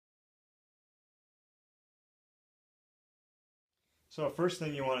So first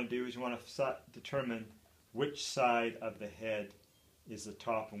thing you want to do is you want to determine which side of the head is the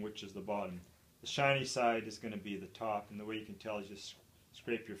top and which is the bottom. The shiny side is going to be the top, and the way you can tell is just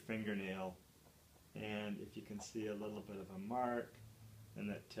scrape your fingernail, and if you can see a little bit of a mark, then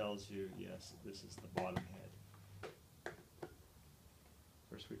that tells you, yes, this is the bottom head.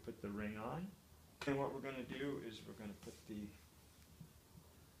 First we put the ring on, and what we're going to do is we're going to put the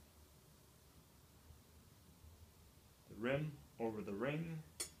rim over the ring,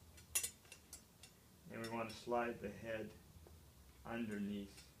 and we want to slide the head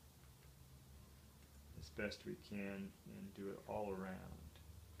underneath as best we can and do it all around.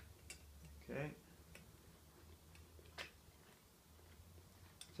 Okay.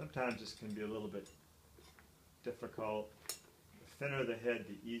 Sometimes this can be a little bit difficult. The thinner the head,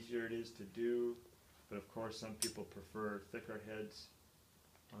 the easier it is to do, but of course some people prefer thicker heads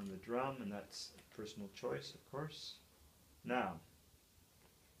on the drum, and that's a personal choice, of course. Now,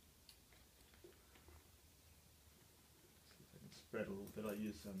 see if I can spread a little bit. I'll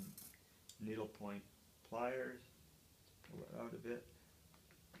use some needlepoint pliers, pull it out a bit.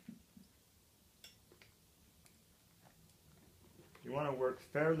 You want to work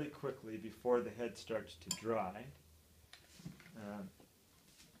fairly quickly before the head starts to dry.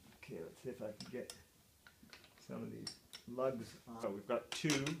 Okay, let's see if I can get some of these lugs on. So we've got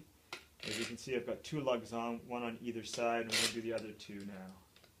two. As you can see, I've got two lugs on, one on either side, and we're going to do the other two now.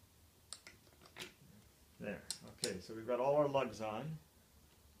 There. Okay, so we've got all our lugs on.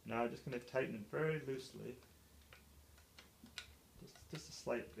 Now I'm just going to tighten very loosely, just a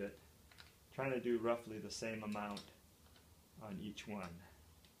slight bit, trying to do roughly the same amount on each one.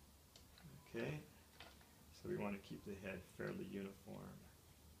 Okay, so we want to keep the head fairly uniform.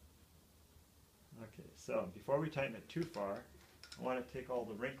 Okay, so before we tighten it too far, I want to take all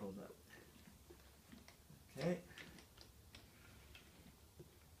the wrinkles out. Okay.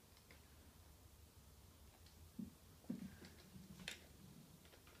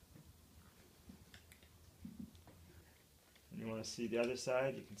 And you want to see the other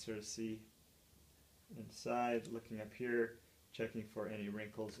side. You can sort of see inside, looking up here, checking for any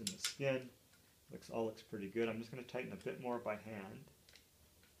wrinkles in the skin. All looks pretty good. I'm just going to tighten a bit more by hand.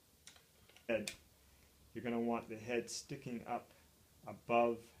 Head. You're going to want the head sticking up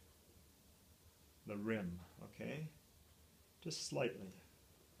above the rim, okay? Just slightly.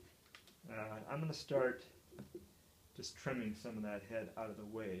 I'm going to start just trimming some of that head out of the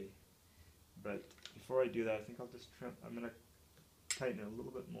way, but before I do that, I think I'll just trim. I'm going to tighten it a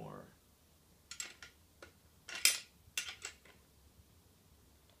little bit more.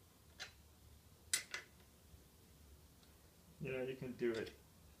 You know, you can do it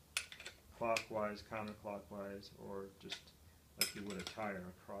clockwise, counterclockwise, or just like you would a tire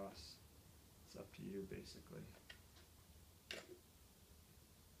across. It's up to you, basically. Just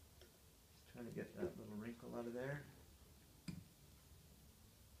trying to get that little wrinkle out of there.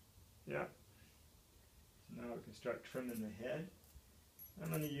 Yeah. So now we can start trimming the head. I'm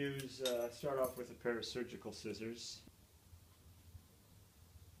going to use, start off with a pair of surgical scissors.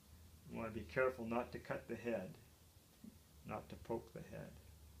 You want to be careful not to cut the head, not to poke the head.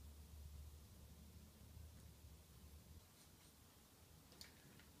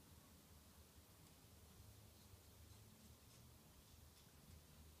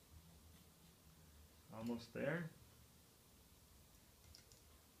 Almost there.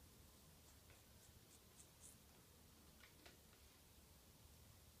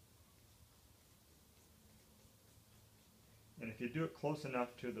 And if you do it close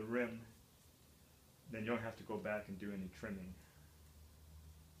enough to the rim, then you don't have to go back and do any trimming.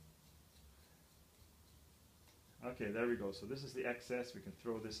 Okay, there we go. So this is the excess. We can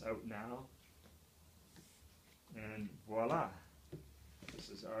throw this out now. And voila! This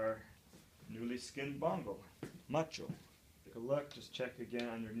is our newly skinned bongo. Macho. Take a look, just check again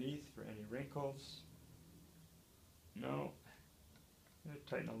underneath for any wrinkles. No. I'm going to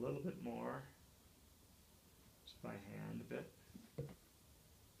tighten a little bit more. Just by hand a bit.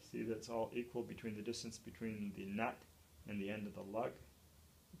 See that's all equal between the distance between the nut and the end of the lug.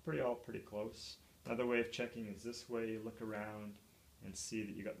 All pretty close. Another way of checking is this way. You look around and see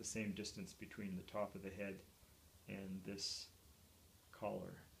that you got the same distance between the top of the head and this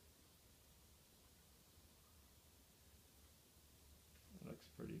collar. That looks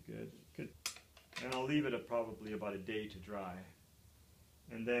pretty good. And I'll leave it probably about a day to dry.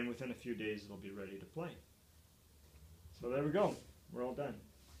 And then within a few days it'll be ready to play. So there we go. We're all done.